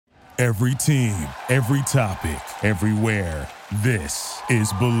Every team, every topic, everywhere. This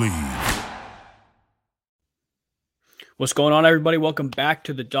is Believe. What's going on, everybody? Welcome back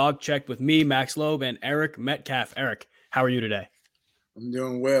to the Dog Check with me, Max Loeb, and Eric Metcalf. Eric, how are you today? I'm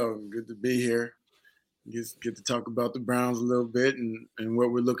doing well. Good to be here. Get to talk about the Browns a little bit and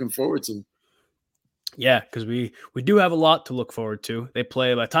what we're looking forward to. Yeah, because we do have a lot to look forward to. They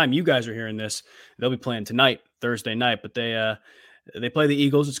play, by the time you guys are hearing this, they'll be playing tonight, Thursday night, but they play the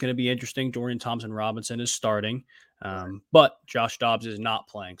Eagles. It's going to be interesting. Dorian Thompson-Robinson is starting, but Josh Dobbs is not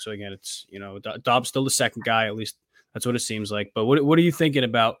playing. So again, it's, Dobbs still the second guy, at least that's what it seems like. But what are you thinking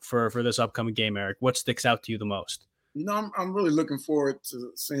about for this upcoming game, Eric? What sticks out to you the most? I'm really looking forward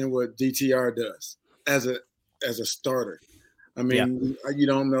to seeing what DTR does as a starter. I mean, You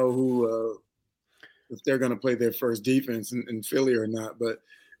don't know who if they're going to play their first defense in Philly or not, but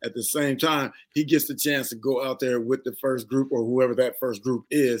at the same time, he gets the chance to go out there with the first group or whoever that first group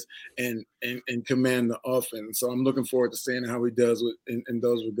is and command the offense. So I'm looking forward to seeing how he does in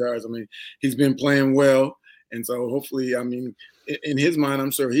those regards. I mean, he's been playing well, and so hopefully, I mean, in his mind,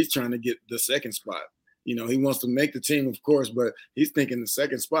 I'm sure he's trying to get the second spot. He wants to make the team, of course, but he's thinking the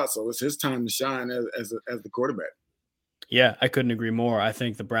second spot. So it's his time to shine as the quarterback. Yeah, I couldn't agree more. I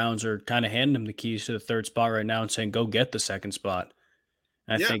think the Browns are kind of handing him the keys to the third spot right now and saying, go get the second spot.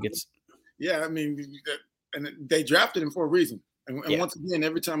 And I think it's. Yeah, I mean, and they drafted him for a reason. And once again,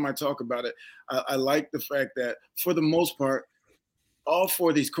 every time I talk about it, I like the fact that for the most part, all four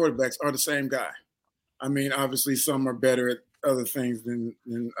of these quarterbacks are the same guy. I mean, obviously some are better at other things than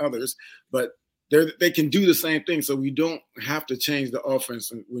others, but they can do the same thing. So you don't have to change the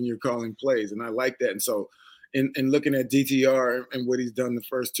offense when you're calling plays. And I like that. And so in looking at DTR and what he's done the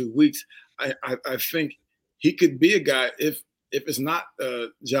first 2 weeks, I think he could be a guy if it's not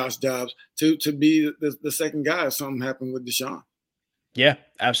Josh Dobbs to be the second guy if something happened with Deshaun. Yeah,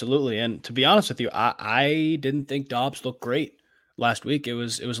 absolutely. And to be honest with you, I didn't think Dobbs looked great last week. It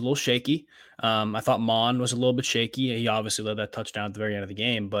was a little shaky. I thought Mon was a little bit shaky. He obviously led that touchdown at the very end of the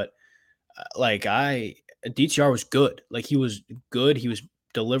game, but DTR was good. Like, he was good. He was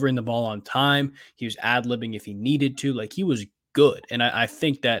delivering the ball on time. He was ad-libbing if he needed to. Like, he was good. And I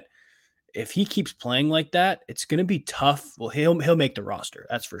think that if he keeps playing like that, it's going to be tough. Well, he'll make the roster,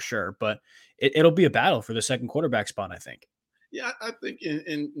 that's for sure. But it'll be a battle for the second quarterback spot, I think. Yeah, I think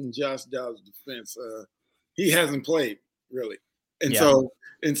in Josh Dobbs' defense, he hasn't played really, and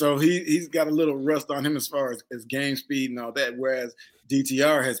so he's got a little rust on him as far as game speed and all that. Whereas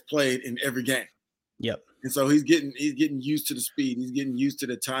DTR has played in every game. Yep. And so he's getting used to the speed. He's getting used to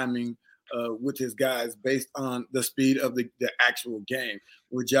the timing with his guys based on the speed of the actual game.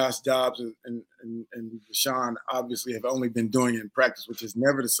 With Josh Dobbs and Deshaun obviously have only been doing it in practice, which is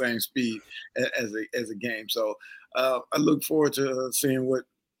never the same speed as a game. So I look forward to seeing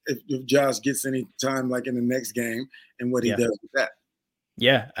if Josh gets any time like in the next game and what he does with that.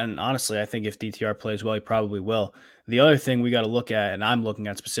 Yeah, and honestly, I think if DTR plays well, he probably will. The other thing we got to look at, and I'm looking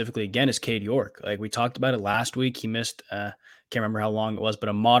at specifically again, is Cade York. Like, we talked about it last week. He missed, can't remember how long it was, but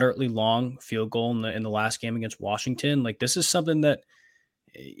a moderately long field goal in the last game against Washington. Like, this is something that,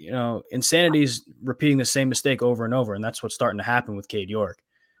 insanity is repeating the same mistake over and over, and that's what's starting to happen with Cade York.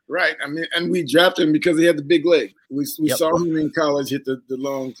 Right. I mean, and we drafted him because he had the big leg. We saw him in college hit the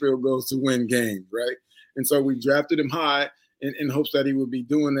long field goals to win games, right? And so we drafted him high in hopes that he would be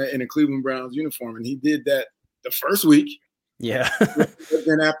doing that in a Cleveland Browns uniform. And he did that the first week. Yeah. But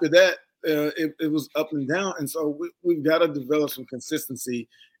then after that, it was up and down. And so we've got to develop some consistency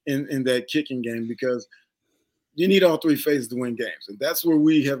in that kicking game because you need all three phases to win games. And that's where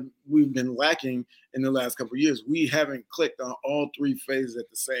we've been lacking in the last couple of years. We haven't clicked on all three phases at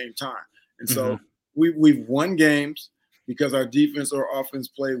the same time. And so we've won games because our defense or offense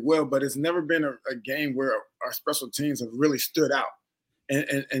played well, but it's never been a game where our special teams have really stood out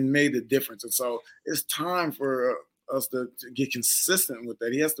and made the difference. And so it's time for us to get consistent with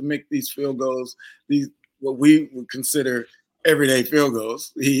that. He has to make these field goals, what we would consider everyday field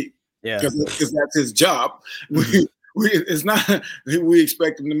goals. Because that's his job. It's not we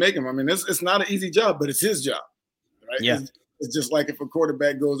expect him to make them. I mean, it's not an easy job, but it's his job, right? Yeah. It's just like if a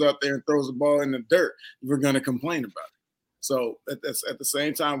quarterback goes out there and throws the ball in the dirt, we're going to complain about it. So at the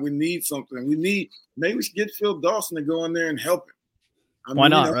same time, we need something. Maybe we should get Phil Dawson to go in there and help him. Why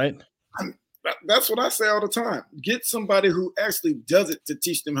not, right? That's what I say all the time. Get somebody who actually does it to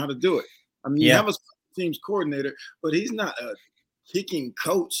teach them how to do it. I mean, you have a team's coordinator, but he's not a kicking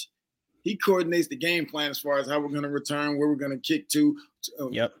coach. He coordinates the game plan as far as how we're going to return, where we're going to kick to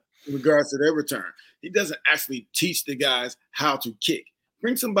in regards to their return. He doesn't actually teach the guys how to kick.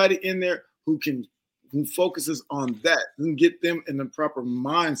 Bring somebody in there who can who focuses on that and get them in the proper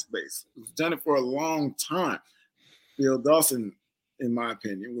mind space, who's done it for a long time. Bill Dawson, in my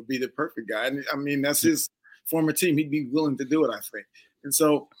opinion, would be the perfect guy. And I mean, that's his former team. He'd be willing to do it, I think. And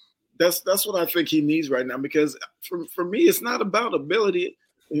so that's what I think he needs right now, because for me, it's not about ability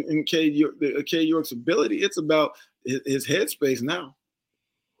in K York's ability. It's about his headspace now.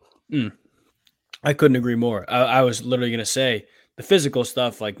 I couldn't agree more. I was literally going to say the physical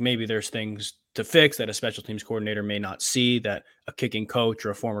stuff, like maybe there's things to fix that a special teams coordinator may not see that a kicking coach or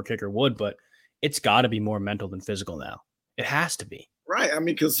a former kicker would, but it's got to be more mental than physical now. It has to be. Right. I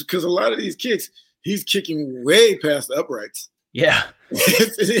mean, because a lot of these kicks, he's kicking way past the uprights. Yeah.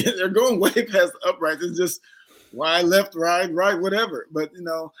 They're going way past the uprights. It's just wide, left, right, whatever. But,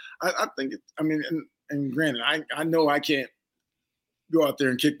 I think, and granted, I know I can't go out there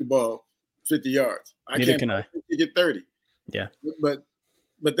and kick the ball 50 yards. Neither can I. Kick it 30. Yeah. But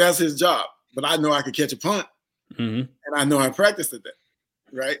that's his job. But I know I could catch a punt. Mm-hmm. And I know I practiced at that.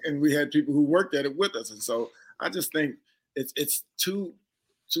 Right. And we had people who worked at it with us. And so I just think it's too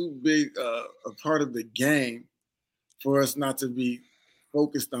big a part of the game for us not to be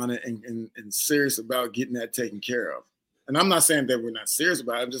focused on it and serious about getting that taken care of. And I'm not saying that we're not serious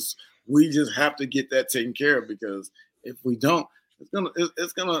about it. We just have to get that taken care of, because if we don't,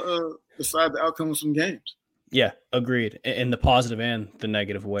 it's gonna decide the outcome of some games. Yeah, agreed. In the positive and the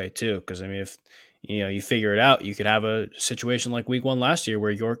negative way too. Because I mean, if you figure it out, you could have a situation like Week 1 last year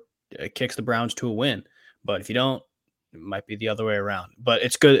where York kicks the Browns to a win. But if you don't, it might be the other way around. But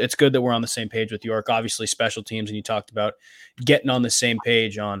it's good. It's good that we're on the same page with York. Obviously, special teams, and you talked about getting on the same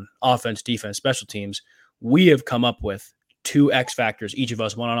page on offense, defense, special teams. We have come up with 2 X factors, each of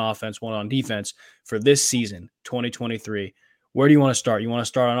us, one on offense, one on defense, for this season, 2023. Where do you want to start? You want to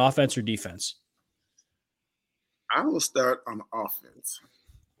start on offense or defense? I will start on offense.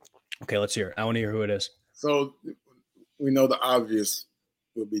 Okay, let's hear it. I want to hear who it is. So we know the obvious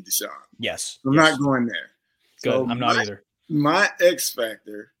will be Deshaun. Yes. I'm not going there. Good. So I'm not either. My X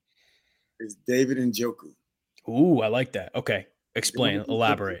factor is David Njoku. Ooh, I like that. Okay. Explain.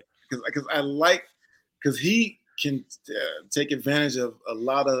 Elaborate. Because he can take advantage of a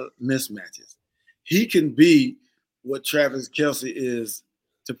lot of mismatches. He can be what Travis Kelce is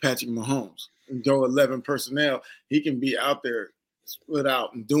to Patrick Mahomes and go 11 personnel. He can be out there split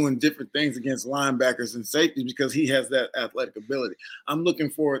out and doing different things against linebackers and safety because he has that athletic ability. I'm looking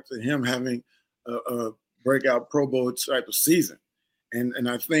forward to him having a breakout Pro Bowl type of season. And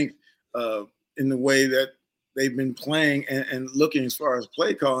I think in the way that they've been playing and looking as far as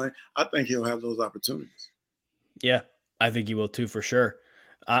play calling, I think he'll have those opportunities. Yeah, I think he will too, for sure.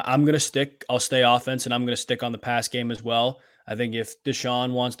 I'll stay offense, and I'm going to stick on the pass game as well. I think if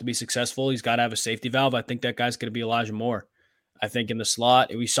Deshaun wants to be successful, he's got to have a safety valve. I think that guy's going to be Elijah Moore. I think in the slot,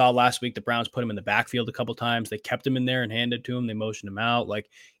 we saw last week the Browns put him in the backfield a couple times. They kept him in there and handed it to him. They motioned him out. Like,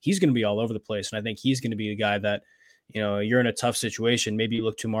 he's going to be all over the place. And I think he's going to be the guy that, you're in a tough situation. Maybe you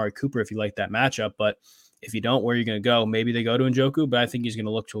look to Amari Cooper if you like that matchup. But if you don't, where are you going to go? Maybe they go to Njoku, but I think he's going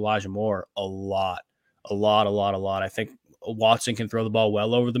to look to Elijah Moore a lot. I think Watson can throw the ball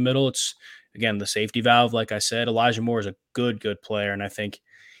well over the middle. It's, again, the safety valve. Like I said, Elijah Moore is a good player. And I think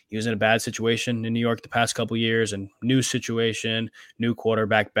he was in a bad situation in New York the past couple of years, and new situation, new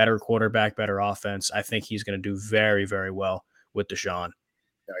quarterback, better offense. I think he's going to do very, very well with Deshaun.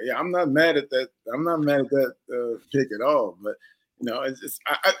 Yeah, I'm not mad at that. I'm not mad at that pick at all. But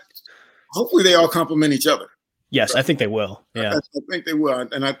hopefully they all complement each other. Yes, I think they will. Yeah, I think they will,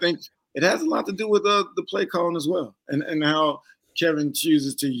 and I think it has a lot to do with the play calling as well, and how Kevin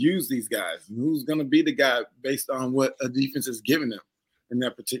chooses to use these guys, and who's going to be the guy based on what a defense is giving them in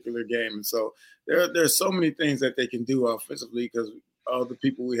that particular game. And so there are so many things that they can do offensively, because all the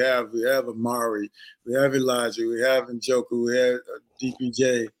people we have Amari, we have Elijah, we have Njoku, we have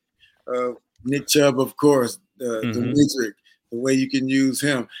DPJ, Nick Chubb, of course, Dimitri, the way you can use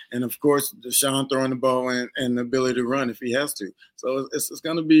him. And, of course, Deshaun throwing the ball and the ability to run if he has to. So it's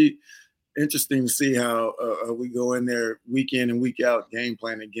going to be interesting to see how we go in there week in and week out game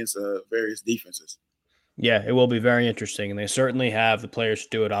plan against various defenses. Yeah, it will be very interesting, and they certainly have the players to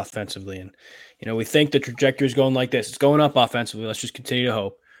do it offensively. And, we think the trajectory is going like this. It's going up offensively. Let's just continue to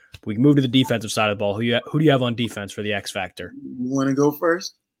hope. We can move to the defensive side of the ball. Who do you have on defense for the X factor? You want to go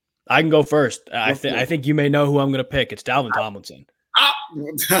first? I can go first. I think you may know who I'm going to pick. It's Dalvin Tomlinson.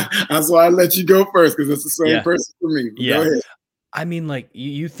 That's why I let you go first, because it's the same person for me. But go ahead. I mean, like,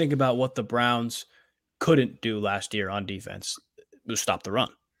 you think about what the Browns couldn't do last year on defense. It was stop the run.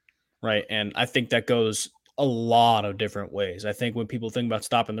 Right. And I think that goes a lot of different ways. I think when people think about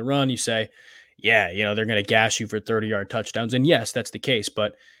stopping the run, you say, they're going to gash you for 30-yard touchdowns. And yes, that's the case.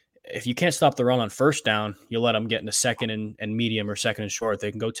 But if you can't stop the run on first down, you let them get into second and medium or second and short.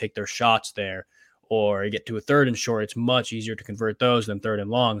 They can go take their shots there, or you get to a third and short. It's much easier to convert those than third and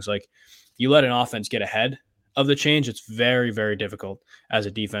longs. Like, if you let an offense get ahead of the change, it's very, very difficult as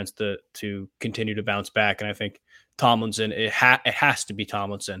a defense to continue to bounce back. And I think Tomlinson, it has to be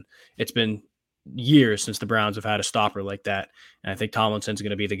Tomlinson. It's been years since the Browns have had a stopper like that, and I think Tomlinson's going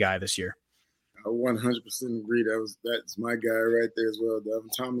to be the guy this year. I 100% agree. That's my guy right there as well,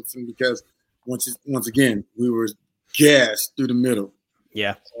 Devin Tomlinson, because once again, we were gassed through the middle.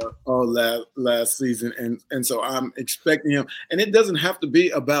 Yeah. All last season. And so I'm expecting him. And it doesn't have to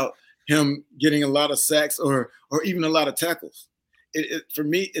be about him getting a lot of sacks or even a lot of tackles. For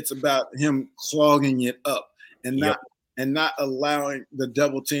me, it's about him clogging it up and not allowing the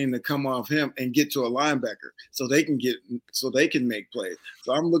double team to come off him and get to a linebacker so they can make plays.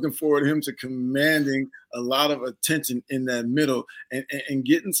 So I'm looking forward to him to commanding a lot of attention in that middle and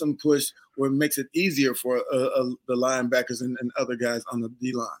getting some push where it makes it easier for the linebackers and other guys on the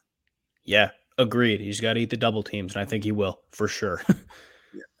D-line. Yeah, agreed. He's got to eat the double teams, and I think he will for sure.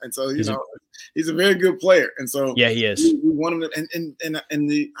 Yeah, and so he's a very good player, and so yeah, he is. We want him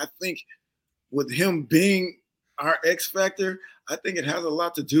to, I think with him being our X factor, I think it has a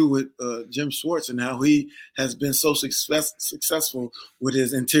lot to do with Jim Schwartz and how he has been so successful with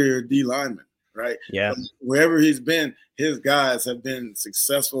his interior D linemen, right? Yeah. Wherever he's been, his guys have been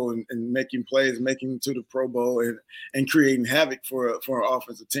successful in making plays, making it to the Pro Bowl, and creating havoc for our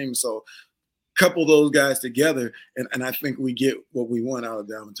offensive team. So couple those guys together, and I think we get what we want out of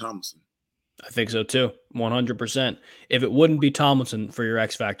Dalvin Tomlinson. I think so too, 100%. If it wouldn't be Tomlinson for your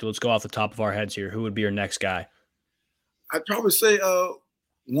X factor, let's go off the top of our heads here. Who would be your next guy? I'd probably say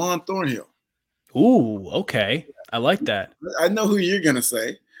Juan Thornhill. Ooh, okay. I like that. I know who you're going to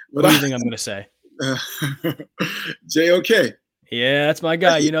say. What do you think I'm going to say? JOK. Yeah, that's my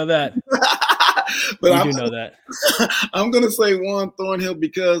guy. You know that. But I do know that. I'm going to say Juan Thornhill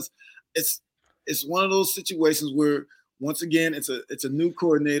because it's one of those situations where, once again, it's a new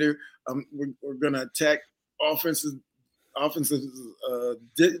coordinator. We're going to attack offenses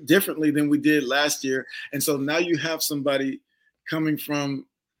differently than we did last year. And so now you have somebody coming from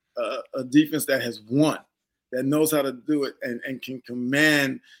a defense that has won, that knows how to do it and can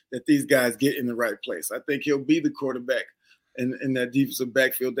command that these guys get in the right place. I think he'll be the quarterback in that defensive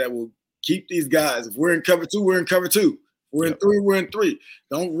backfield that will keep these guys. If we're in cover two, we're in cover two. We're in three, we're in three.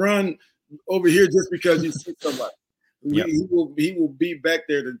 Don't run over here just because you see somebody. He will be back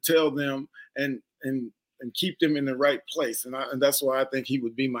there to tell them and keep them in the right place. And that's why I think he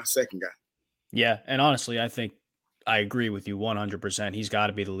would be my second guy. Yeah. And honestly, I think I agree with you 100%. He's got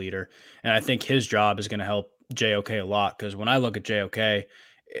to be the leader. And I think his job is going to help JOK a lot, because when I look at JOK,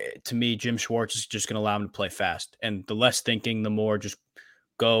 to me, Jim Schwartz is just going to allow him to play fast. And the less thinking, the more just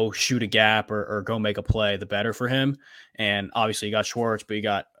go shoot a gap or go make a play, the better for him. And obviously you got Schwartz, but you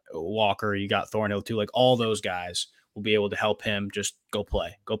got Walker, you got Thornhill too. Like, all those guys will be able to help him just go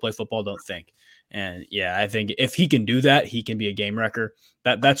play football, don't think. And yeah, I think if he can do that, he can be a game wrecker.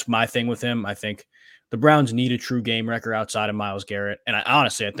 That's my thing with him. I think the Browns need a true game wrecker outside of Myles Garrett. And I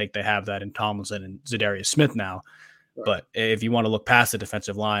think they have that in Tomlinson and Zadarius Smith now. Right. But if you want to look past the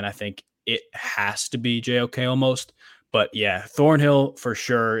defensive line, I think it has to be JOK almost. But yeah, Thornhill for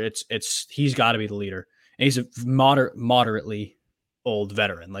sure. He's got to be the leader. And he's a moderately old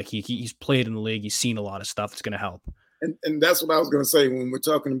veteran. Like he's played in the league. He's seen a lot of stuff. It's going to help. And that's what I was going to say when we're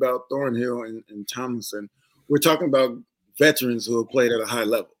talking about Thornhill and Tomlinson. We're talking about veterans who have played at a high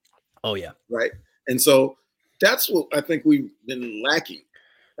level. Oh, yeah. Right? And so that's what I think we've been lacking.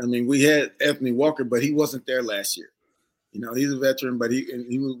 I mean, we had Anthony Walker, but he wasn't there last year. You know, he's a veteran, but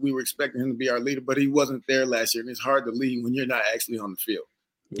we were expecting him to be our leader, but he wasn't there last year. And it's hard to lead when you're not actually on the field.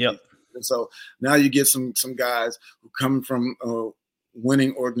 Yep. And so now you get some guys who come from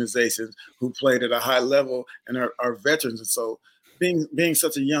winning organizations who played at a high level and are veterans. And so being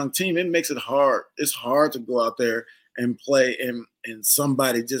such a young team, it makes it hard. It's hard to go out there and play and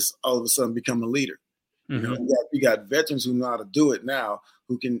somebody just all of a sudden become a leader. Mm-hmm. You know, you got veterans who know how to do it now,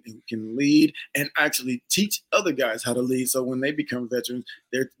 who can lead and actually teach other guys how to lead. So when they become veterans,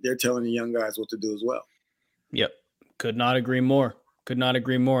 they're telling the young guys what to do as well. Yep. Could not agree more.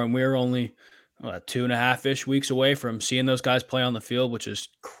 And we're only 2.5-ish weeks away from seeing those guys play on the field, which is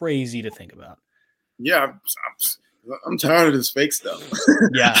crazy to think about. Yeah, I'm tired of this fake stuff.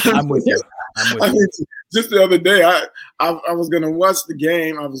 Yeah, I'm with you. I mean, just the other day, I was going to watch the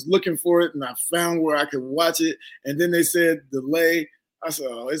game. I was looking for it, and I found where I could watch it. And then they said delay. I said,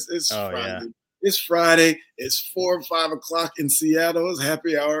 it's Friday. Yeah. It's Friday. It's 4 or 5 o'clock in Seattle. It's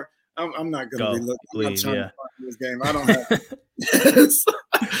happy hour. I'm not going to be looking. I'm trying to find this game. I don't have So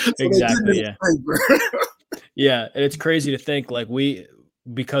Exactly. Yeah. Yeah. And it's crazy to think like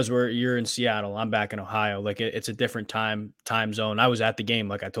because you're in Seattle, I'm back in Ohio. Like it's a different time zone. I was at the game,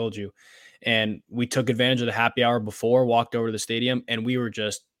 like I told you, and we took advantage of the happy hour before, walked over to the stadium, and we were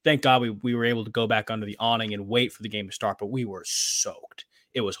just, thank God we were able to go back under the awning and wait for the game to start, but we were soaked.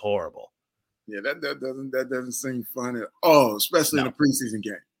 It was horrible. Yeah, that doesn't seem fun at all, especially in a preseason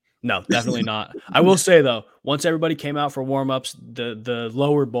game. No, definitely not. I will say though, once everybody came out for warm-ups, the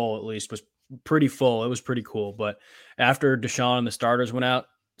lower bowl at least was pretty full. It was pretty cool. But after Deshaun and the starters went out,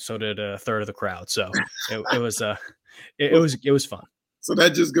 so did a third of the crowd. So it was fun. So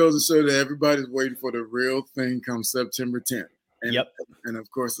that just goes to show that everybody's waiting for the real thing come September 10th. And, yep. And of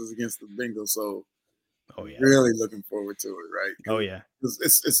course, it's against the Bengals. So yeah. Really looking forward to it, right? Oh, yeah.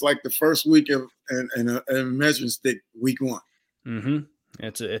 It's like the first week of and a measuring stick, week 1. Mm-hmm.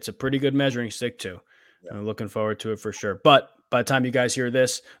 It's a pretty good measuring stick, too. Yeah. I'm looking forward to it for sure. But by the time you guys hear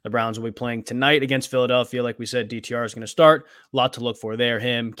this, the Browns will be playing tonight against Philadelphia. Like we said, DTR is going to start. A lot to look for there.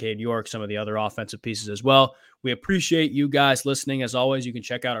 Him, Cade York, some of the other offensive pieces as well. We appreciate you guys listening. As always, you can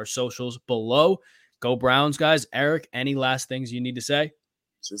check out our socials below. Go Browns, guys. Eric, any last things you need to say?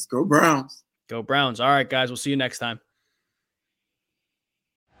 Just go Browns. Go Browns. All right, guys. We'll see you next time.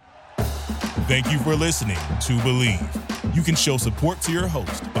 Thank you for listening to Believe. You can show support to your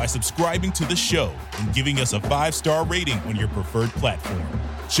host by subscribing to the show and giving us a 5-star rating on your preferred platform.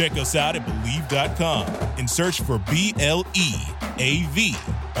 Check us out at Believe.com and search for BLEAV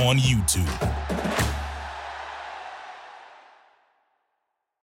on YouTube.